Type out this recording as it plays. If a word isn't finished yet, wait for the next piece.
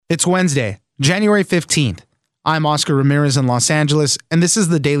It's Wednesday, January 15th. I'm Oscar Ramirez in Los Angeles, and this is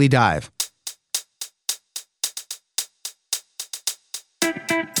the Daily Dive.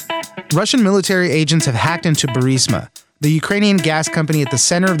 Russian military agents have hacked into Burisma, the Ukrainian gas company at the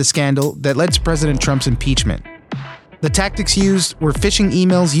center of the scandal that led to President Trump's impeachment. The tactics used were phishing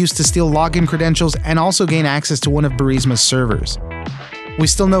emails used to steal login credentials and also gain access to one of Burisma's servers. We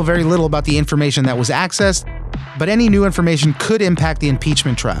still know very little about the information that was accessed, but any new information could impact the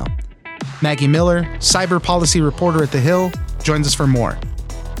impeachment trial. Maggie Miller, cyber policy reporter at The Hill, joins us for more.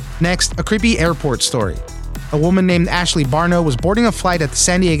 Next, a creepy airport story. A woman named Ashley Barno was boarding a flight at the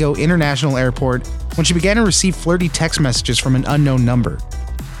San Diego International Airport when she began to receive flirty text messages from an unknown number.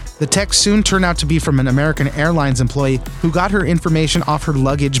 The text soon turned out to be from an American Airlines employee who got her information off her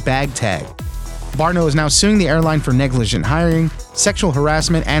luggage bag tag. Barno is now suing the airline for negligent hiring, sexual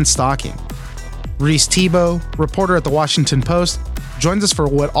harassment, and stalking. Reese Tebow, reporter at The Washington Post, joins us for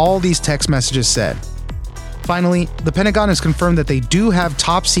what all these text messages said. Finally, the Pentagon has confirmed that they do have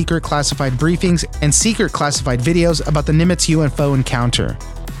top-secret classified briefings and secret classified videos about the Nimitz UFO encounter.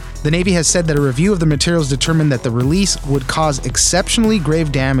 The Navy has said that a review of the materials determined that the release would cause exceptionally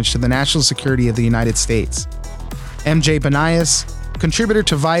grave damage to the national security of the United States. MJ Banias, contributor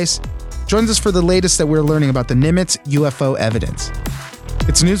to Vice, joins us for the latest that we're learning about the Nimitz UFO evidence.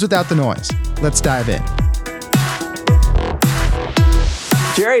 It's news without the noise. Let's dive in.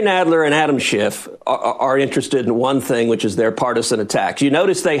 Jerry Nadler and Adam Schiff are interested in one thing, which is their partisan attacks. You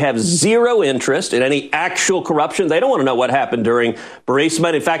notice they have zero interest in any actual corruption. They don't want to know what happened during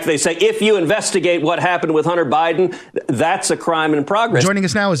Burisma. In fact, they say if you investigate what happened with Hunter Biden, that's a crime in progress. Joining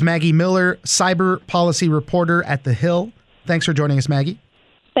us now is Maggie Miller, cyber policy reporter at The Hill. Thanks for joining us, Maggie.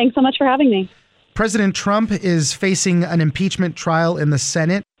 Thanks so much for having me. President Trump is facing an impeachment trial in the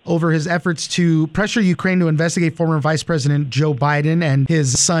Senate over his efforts to pressure Ukraine to investigate former Vice President Joe Biden and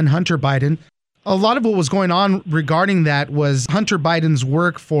his son Hunter Biden. A lot of what was going on regarding that was Hunter Biden's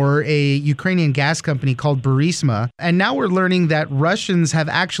work for a Ukrainian gas company called Burisma. And now we're learning that Russians have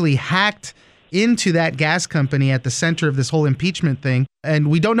actually hacked into that gas company at the center of this whole impeachment thing. And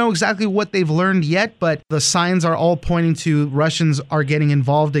we don't know exactly what they've learned yet, but the signs are all pointing to Russians are getting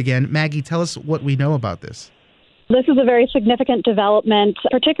involved again. Maggie, tell us what we know about this. This is a very significant development,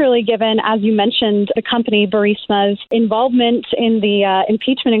 particularly given, as you mentioned, the company Burisma's involvement in the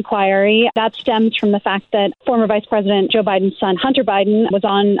impeachment inquiry. That stems from the fact that former Vice President Joe Biden's son, Hunter Biden, was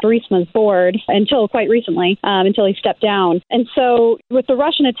on Burisma's board until quite recently, until he stepped down. And so with the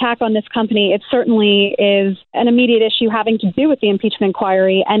Russian attack on this company, it certainly is an immediate issue having to do with the impeachment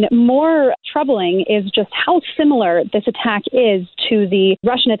inquiry. And more troubling is just how similar this attack is to the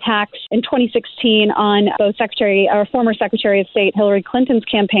Russian attacks in 2016 on both former Secretary of State Hillary Clinton's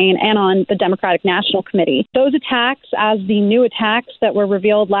campaign and on the Democratic National Committee. Those attacks, as the new attacks that were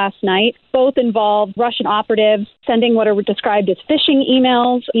revealed last night, both involved Russian operatives sending what are described as phishing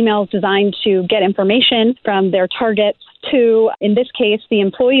emails designed to get information from their targets to, in this case, the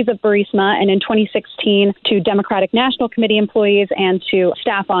employees of Burisma, and in 2016 to Democratic National Committee employees and to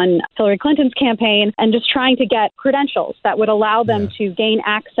staff on Hillary Clinton's campaign, and just trying to get credentials that would allow them to gain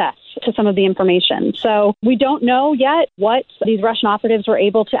access to some of the information. So we don't know yet what these Russian operatives were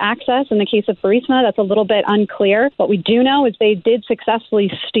able to access. In the case of Burisma, that's a little bit unclear. What we do know is they did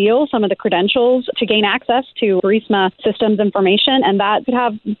successfully steal some of the credentials to gain access to Burisma systems information, and that could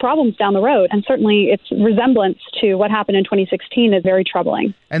have problems down the road. And certainly its resemblance to what happened in 2016 is very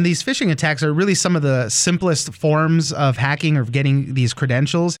troubling. And these phishing attacks are really some of the simplest forms of hacking or of getting these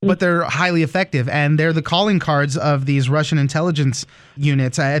credentials, but they're highly effective, and they're the calling cards of these Russian intelligence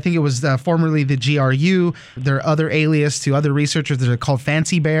units. I think it was formerly the GRU. There are other alias to other researchers that are called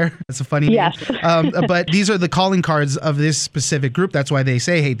Fancy Bear. That's a funny name. But these are the calling cards of this specific group. That's why they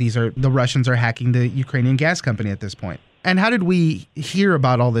say, hey, the Russians are hacking the Ukrainian gas company at this point. And how did we hear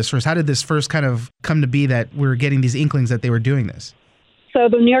about all this first? How did this first kind of come to be that we're getting these inklings that they were doing this? So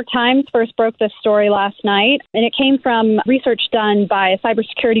the New York Times first broke this story last night, and it came from research done by a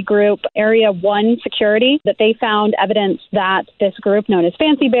cybersecurity group, Area 1 Security, that they found evidence that this group known as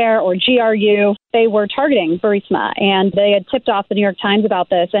Fancy Bear or GRU, they were targeting Burisma, and they had tipped off the New York Times about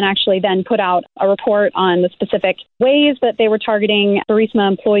this and actually then put out a report on the specific ways that they were targeting Burisma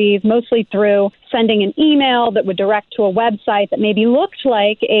employees, mostly through sending an email that would direct to a website that maybe looked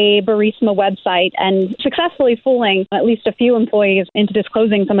like a Burisma website and successfully fooling at least a few employees into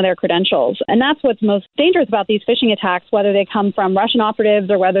disclosing some of their credentials. And that's what's most dangerous about these phishing attacks, whether they come from Russian operatives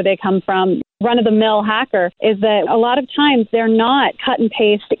or whether they come from run-of-the-mill hacker is that a lot of times they're not cut and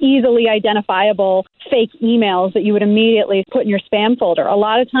paste, easily identifiable fake emails that you would immediately put in your spam folder. A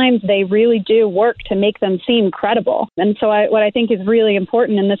lot of times they really do work to make them seem credible. And so what I think is really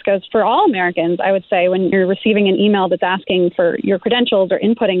important, and this goes for all Americans, I would say, when you're receiving an email that's asking for your credentials or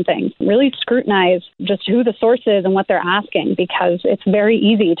inputting things, really scrutinize just who the source is and what they're asking, because it's very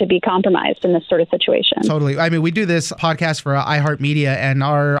easy to be compromised in this sort of situation. Totally. I mean, we do this podcast for iHeartMedia, and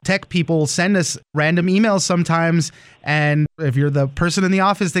our tech people send us random emails sometimes. And if you're the person in the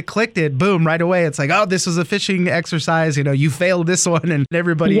office that clicked it, boom, right away, it's like, oh, this was a phishing exercise. You know, you failed this one, and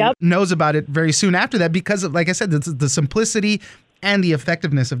everybody knows about it very soon after that because of, like I said, the simplicity and the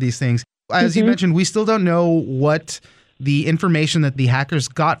effectiveness of these things. As you mentioned, we still don't know what the information that the hackers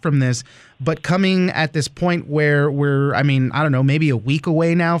got from this, but coming at this point where we're, I don't know, maybe a week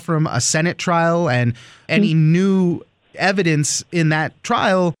away now from a Senate trial, and any new evidence in that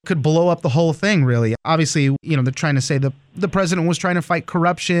trial could blow up the whole thing, really. Obviously, they're trying to say the president was trying to fight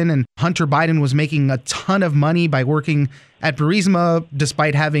corruption, and Hunter Biden was making a ton of money by working at Burisma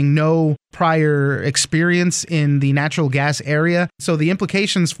despite having no prior experience in the natural gas area. So the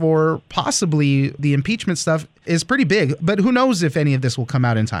implications for possibly the impeachment stuff is pretty big, but who knows if any of this will come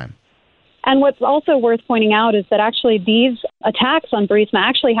out in time. And what's also worth pointing out is that actually these attacks on Burisma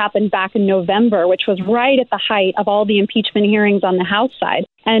actually happened back in November, which was right at the height of all the impeachment hearings on the House side.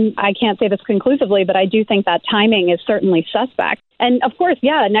 And I can't say this conclusively, but I do think that timing is certainly suspect. And of course,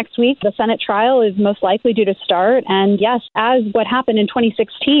 next week, the Senate trial is most likely due to start. And yes, as what happened in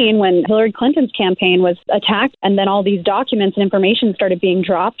 2016 when Hillary Clinton's campaign was attacked and then all these documents and information started being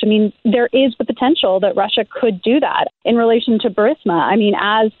dropped, there is the potential that Russia could do that in relation to Burisma.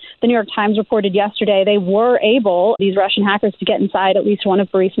 As the New York Times reported yesterday, they were able, these Russian hackers, to get inside at least one of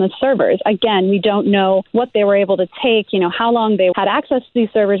Burisma's servers. Again, we don't know what they were able to take, how long they had access to these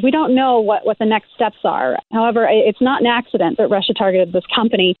servers. We don't know what the next steps are. However, it's not an accident that Russia targeted this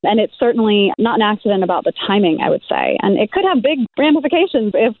company, and it's certainly not an accident about the timing, I would say. And it could have big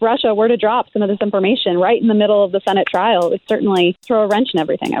ramifications if Russia were to drop some of this information right in the middle of the Senate trial. It would certainly throw a wrench in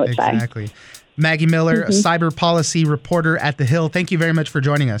everything, I would say. Exactly. Maggie Miller, a cyber policy reporter at The Hill. Thank you very much for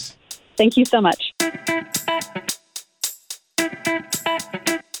joining us. Thank you so much.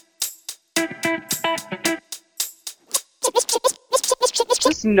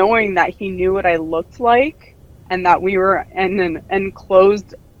 Just knowing that he knew what I looked like and that we were in an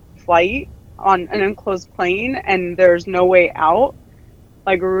enclosed flight on an enclosed plane and there's no way out,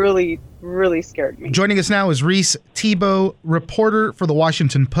 really, really scared me. Joining us now is Reese Thibault, reporter for The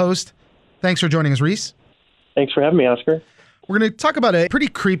Washington Post. Thanks for joining us, Reese. Thanks for having me, Oscar. We're going to talk about a pretty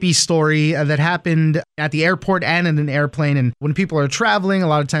creepy story that happened at the airport and in an airplane. And when people are traveling, a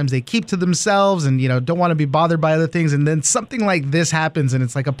lot of times they keep to themselves and, don't want to be bothered by other things. And then something like this happens, and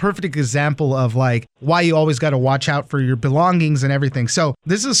it's like a perfect example of why you always got to watch out for your belongings and everything. So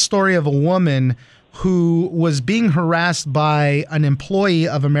this is a story of a woman who was being harassed by an employee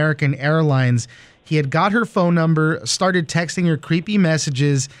of American Airlines. He had got her phone number, started texting her creepy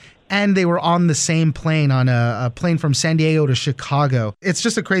messages, and they were on the same plane, on a plane from San Diego to Chicago. It's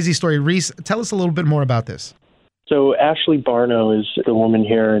just a crazy story. Reese, tell us a little bit more about this. So Ashley Barno is the woman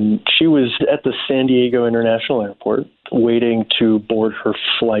here, and she was at the San Diego International Airport waiting to board her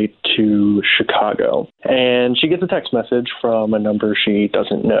flight to Chicago. And she gets a text message from a number she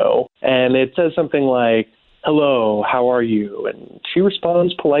doesn't know. And it says something like, "Hello, how are you?" And she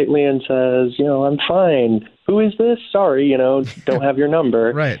responds politely and says, "I'm fine. Who is this? Sorry, don't have your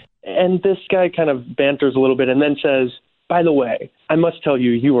number." Right. And this guy kind of banters a little bit and then says, "By the way, I must tell you,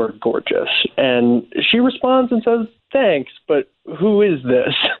 you are gorgeous." And she responds and says, "Thanks, but who is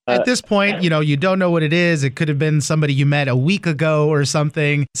this?" At this point, you don't know what it is. It could have been somebody you met a week ago or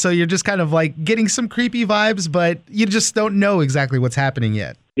something. So you're just kind of getting some creepy vibes, but you just don't know exactly what's happening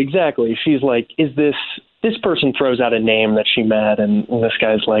yet. Exactly. She's like, "Is this person throws out a name that she met, and this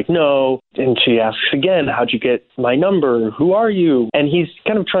guy's like, "No." And she asks again, "How'd you get my number? Who are you?" And he's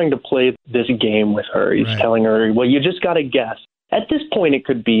kind of trying to play this game with her. He's telling her, "Well, you just got to guess." At this point, it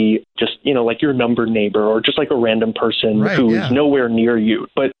could be just, your number neighbor or just a random person who's nowhere near you.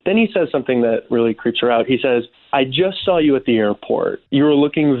 But then he says something that really creeps her out. He says, "I just saw you at the airport. You were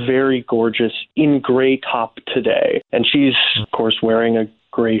looking very gorgeous in gray top today." And she's, of course, wearing a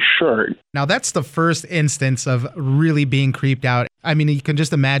gray shirt. Now, that's the first instance of really being creeped out. You can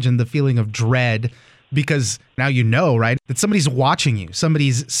just imagine the feeling of dread because now right, that somebody's watching you.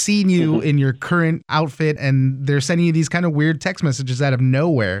 Somebody's seen you in your current outfit, and they're sending you these kind of weird text messages out of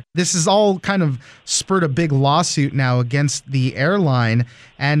nowhere. This is all kind of spurred a big lawsuit now against the airline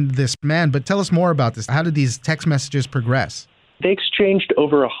and this man. But tell us more about this. How did these text messages progress? They exchanged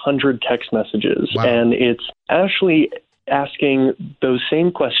over 100 text messages, Wow. and it's Ashley asking those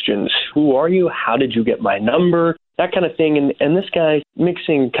same questions. Who are you? How did you get my number? That kind of thing. And this guy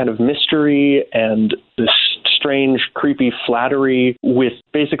mixing kind of mystery and this strange, creepy flattery with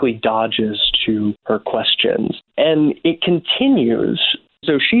basically dodges to her questions. And it continues.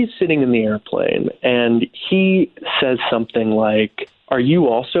 So she's sitting in the airplane, and he says something like, "Are you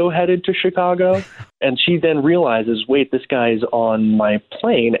also headed to Chicago?" And she then realizes, wait, this guy's on my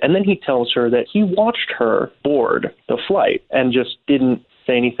plane. And then he tells her that he watched her board the flight and just didn't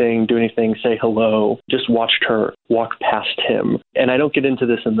say anything, do anything, say hello, just watched her walk past him. And I don't get into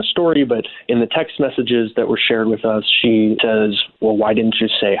this in the story, but in the text messages that were shared with us, she says, well, why didn't you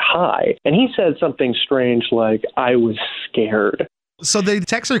say hi? And he said something strange like, I was scared. So the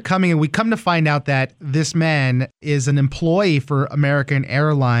texts are coming, and we come to find out that this man is an employee for American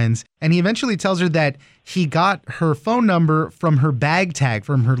Airlines, and he eventually tells her that he got her phone number from her bag tag,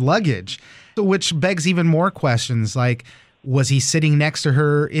 from her luggage, which begs even more questions like, was he sitting next to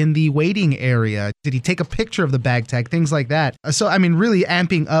her in the waiting area? Did he take a picture of the bag tag? Things like that. So, I mean, really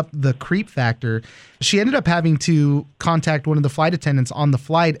amping up the creep factor. She ended up having to contact one of the flight attendants on the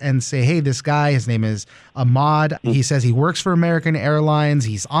flight and say, hey, this guy, his name is Ahmad. He says he works for American Airlines.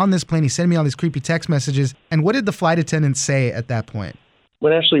 He's on this plane. He's sending me all these creepy text messages. And what did the flight attendant say at that point?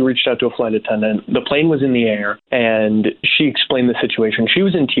 When Ashley reached out to a flight attendant, the plane was in the air, and she explained the situation. She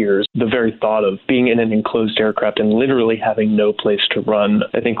was in tears. The very thought of being in an enclosed aircraft and literally having no place to run,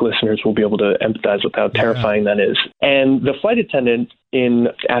 I think listeners will be able to empathize with how terrifying that is. And the flight attendant, in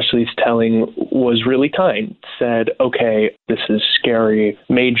Ashley's telling, was really kind, said, okay, this is scary,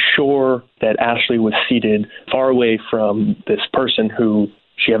 made sure that Ashley was seated far away from this person who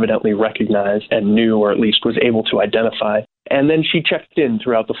she evidently recognized and knew, or at least was able to identify. And then she checked in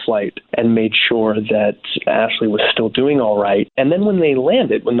throughout the flight and made sure that Ashley was still doing all right. And then when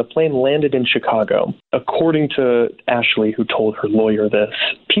the plane landed in Chicago, according to Ashley, who told her lawyer this,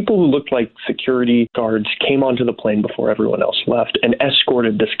 people who looked like security guards came onto the plane before everyone else left and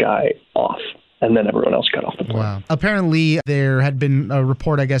escorted this guy off. And then everyone else got off the plane. Wow. Apparently, there had been a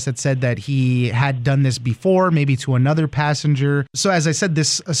report, I guess, that said that he had done this before, maybe to another passenger. So as I said,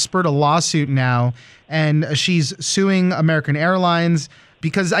 this spurred a lawsuit now, and she's suing American Airlines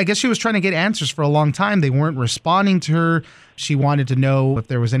because I guess she was trying to get answers for a long time. They weren't responding to her. She wanted to know if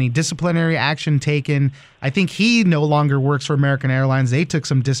there was any disciplinary action taken. I think he no longer works for American Airlines. They took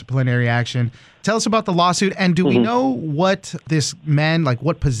some disciplinary action. Tell us about the lawsuit. And do we know what this man, like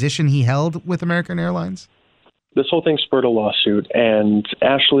what position he held with American Airlines? This whole thing spurred a lawsuit, and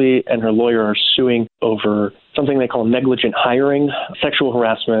Ashley and her lawyer are suing over something they call negligent hiring, sexual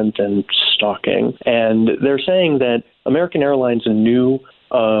harassment, and stalking. And they're saying that American Airlines knew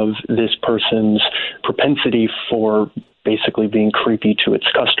of this person's propensity for basically being creepy to its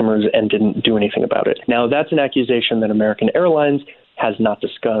customers and didn't do anything about it. Now, that's an accusation that American Airlines has not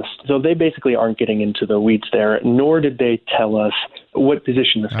discussed. So they basically aren't getting into the weeds there, nor did they tell us what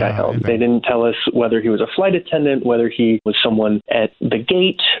position this guy held. They didn't tell us whether he was a flight attendant, whether he was someone at the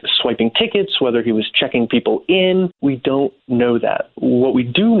gate swiping tickets, whether he was checking people in. We don't know that. What we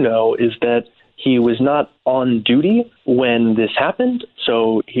do know is that he was not on duty when this happened.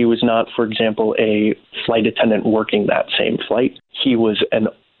 So he was not, for example, a flight attendant working that same flight. He was an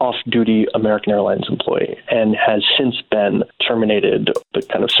off-duty American Airlines employee and has since been terminated. The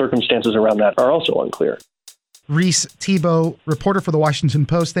kind of circumstances around that are also unclear. Reese Thibault, reporter for The Washington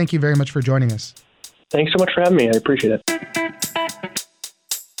Post, thank you very much for joining us. Thanks so much for having me. I appreciate it.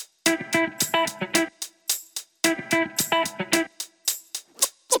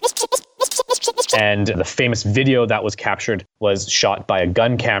 And the famous video that was captured was shot by a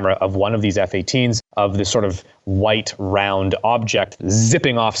gun camera of one of these F-18s of this sort of white round object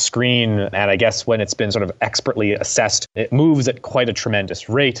zipping off screen. And I guess when it's been sort of expertly assessed, it moves at quite a tremendous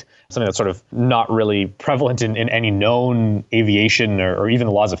rate, something that's sort of not really prevalent in any known aviation or even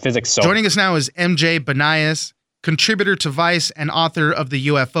the laws of physics. So joining us now is MJ Banias, contributor to Vice and author of The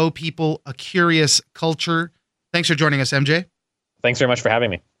UFO People, A Curious Culture. Thanks for joining us, MJ. Thanks very much for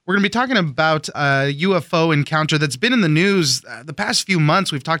having me. We're going to be talking about a UFO encounter that's been in the news the past few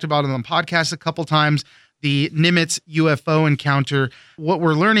months. We've talked about it on the podcast a couple times, the Nimitz UFO encounter. What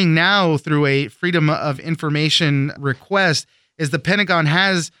we're learning now through a Freedom of Information request is the Pentagon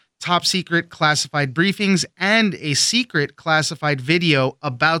has top secret classified briefings and a secret classified video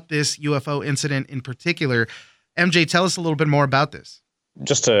about this UFO incident in particular. MJ, tell us a little bit more about this.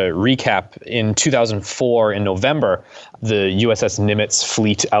 Just to recap, in 2004, in November, the USS Nimitz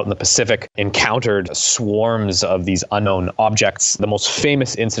fleet out in the Pacific encountered swarms of these unknown objects. The most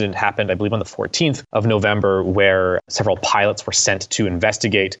famous incident happened, I believe, on the 14th of November, where several pilots were sent to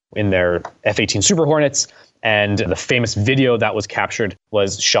investigate in their F-18 Super Hornets. And the famous video that was captured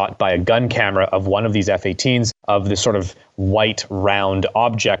was shot by a gun camera of one of these F-18s of this sort of white round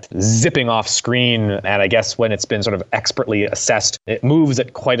object zipping off screen. And I guess when it's been sort of expertly assessed, it moves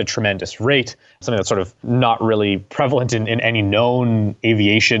at quite a tremendous rate, something that's sort of not really prevalent in any known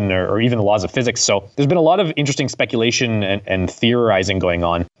aviation or even the laws of physics. So there's been a lot of interesting speculation and theorizing going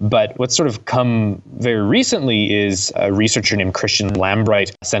on. But what's sort of come very recently is a researcher named Christian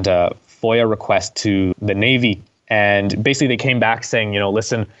Lambright sent a FOIA request to the Navy. And basically they came back saying,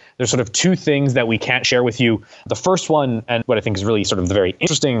 listen, there's sort of two things that we can't share with you. The first one, and what I think is really sort of the very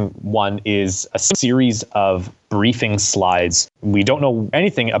interesting one, is a series of briefing slides. We don't know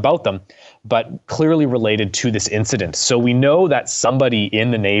anything about them, but clearly related to this incident. So we know that somebody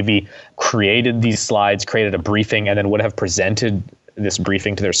in the Navy created these slides, created a briefing, and then would have presented this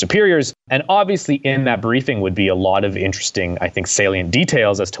briefing to their superiors. And obviously in that briefing would be a lot of interesting, I think, salient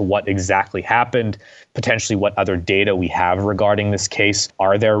details as to what exactly happened, potentially what other data we have regarding this case.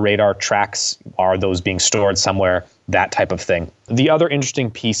 Are there radar tracks? Are those being stored somewhere? That type of thing. The other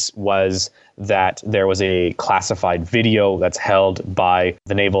interesting piece was that there was a classified video that's held by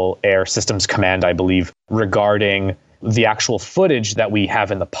the Naval Air Systems Command, I believe, regarding the actual footage that we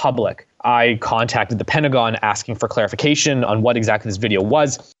have in the public. I contacted the Pentagon asking for clarification on what exactly this video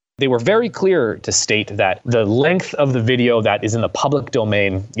was. They were very clear to state that the length of the video that is in the public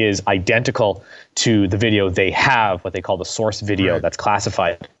domain is identical to the video they have, what they call the source video that's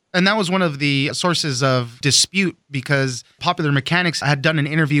classified. And that was one of the sources of dispute because Popular Mechanics had done an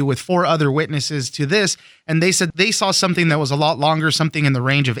interview with 4 other witnesses to this, and they said they saw something that was a lot longer, something in the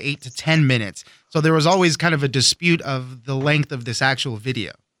range of 8 to 10 minutes. So there was always kind of a dispute of the length of this actual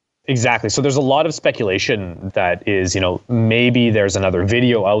video. Exactly. So there's a lot of speculation that is, maybe there's another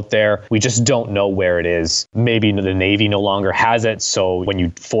video out there. We just don't know where it is. Maybe the Navy no longer has it. So when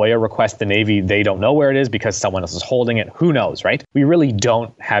you FOIA request the Navy, they don't know where it is because someone else is holding it. Who knows, right? We really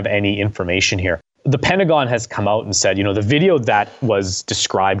don't have any information here. The Pentagon has come out and said, the video that was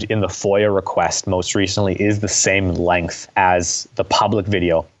described in the FOIA request most recently is the same length as the public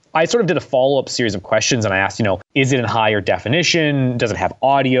video. I sort of did a follow-up series of questions and I asked, is it in higher definition? Does it have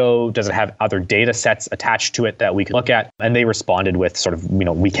audio? Does it have other data sets attached to it that we could look at? And they responded with sort of,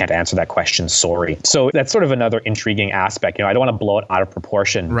 we can't answer that question, sorry. So that's sort of another intriguing aspect. I don't want to blow it out of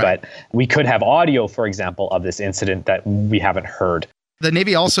proportion, but we could have audio, for example, of this incident that we haven't heard. The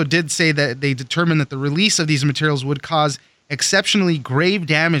Navy also did say that they determined that the release of these materials would cause exceptionally grave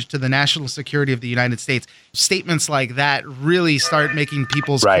damage to the national security of the United States. Statements like that really start making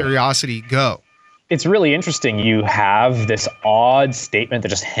people's curiosity go. It's really interesting. You have this odd statement that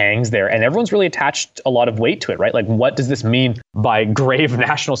just hangs there, and everyone's really attached a lot of weight to it, right? Like, what does this mean by grave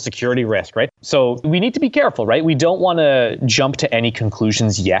national security risk, right? So we need to be careful, right? We don't want to jump to any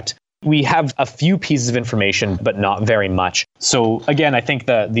conclusions yet. We have a few pieces of information, but not very much. So again, I think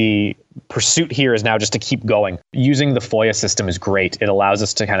the pursuit here is now just to keep going. Using the FOIA system is great. It allows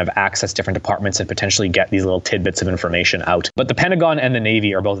us to kind of access different departments and potentially get these little tidbits of information out. But the Pentagon and the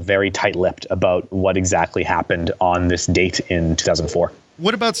Navy are both very tight-lipped about what exactly happened on this date in 2004.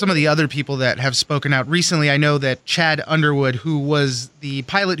 What about some of the other people that have spoken out recently? I know that Chad Underwood, who was the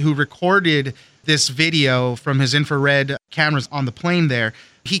pilot who recorded this video from his infrared cameras on the plane there,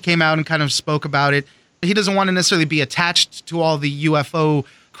 he came out and kind of spoke about it. He doesn't want to necessarily be attached to all the UFO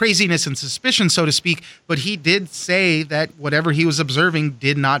craziness and suspicion, so to speak, but he did say that whatever he was observing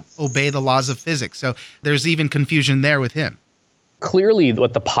did not obey the laws of physics. So there's even confusion there with him. Clearly,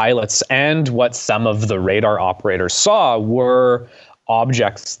 what the pilots and what some of the radar operators saw were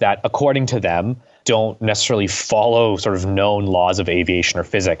objects that, according to them, don't necessarily follow sort of known laws of aviation or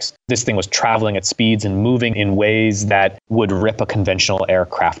physics. This thing was traveling at speeds and moving in ways that would rip a conventional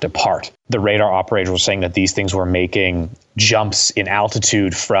aircraft apart. The radar operators were saying that these things were making jumps in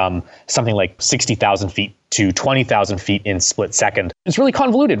altitude from something like 60,000 feet to 20,000 feet in split second. It's really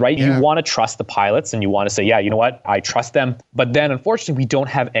convoluted, right? Yeah. You want to trust the pilots and you want to say, yeah, you know what? I trust them. But then unfortunately, we don't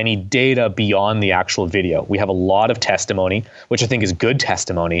have any data beyond the actual video. We have a lot of testimony, which I think is good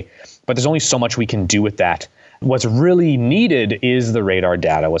testimony, but there's only so much we can do with that. What's really needed is the radar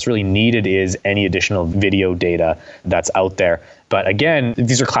data. What's really needed is any additional video data that's out there. But again,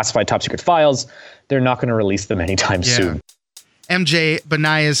 these are classified top secret files. They're not going to release them anytime soon. MJ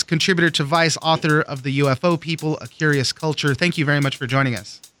Banayas, contributor to Vice, author of The UFO People, A Curious Culture. Thank you very much for joining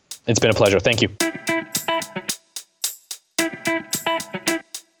us. It's been a pleasure. Thank you.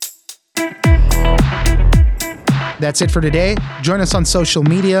 That's it for today. Join us on social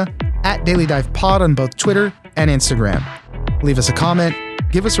media at Daily Dive Pod on both Twitter and Instagram. Leave us a comment,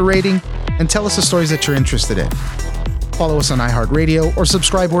 give us a rating, and tell us the stories that you're interested in. Follow us on iHeartRadio or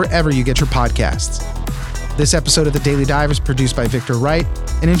subscribe wherever you get your podcasts. This episode of The Daily Dive is produced by Victor Wright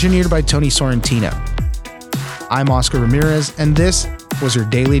and engineered by Tony Sorrentino. I'm Oscar Ramirez, and this was your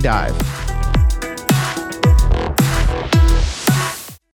Daily Dive.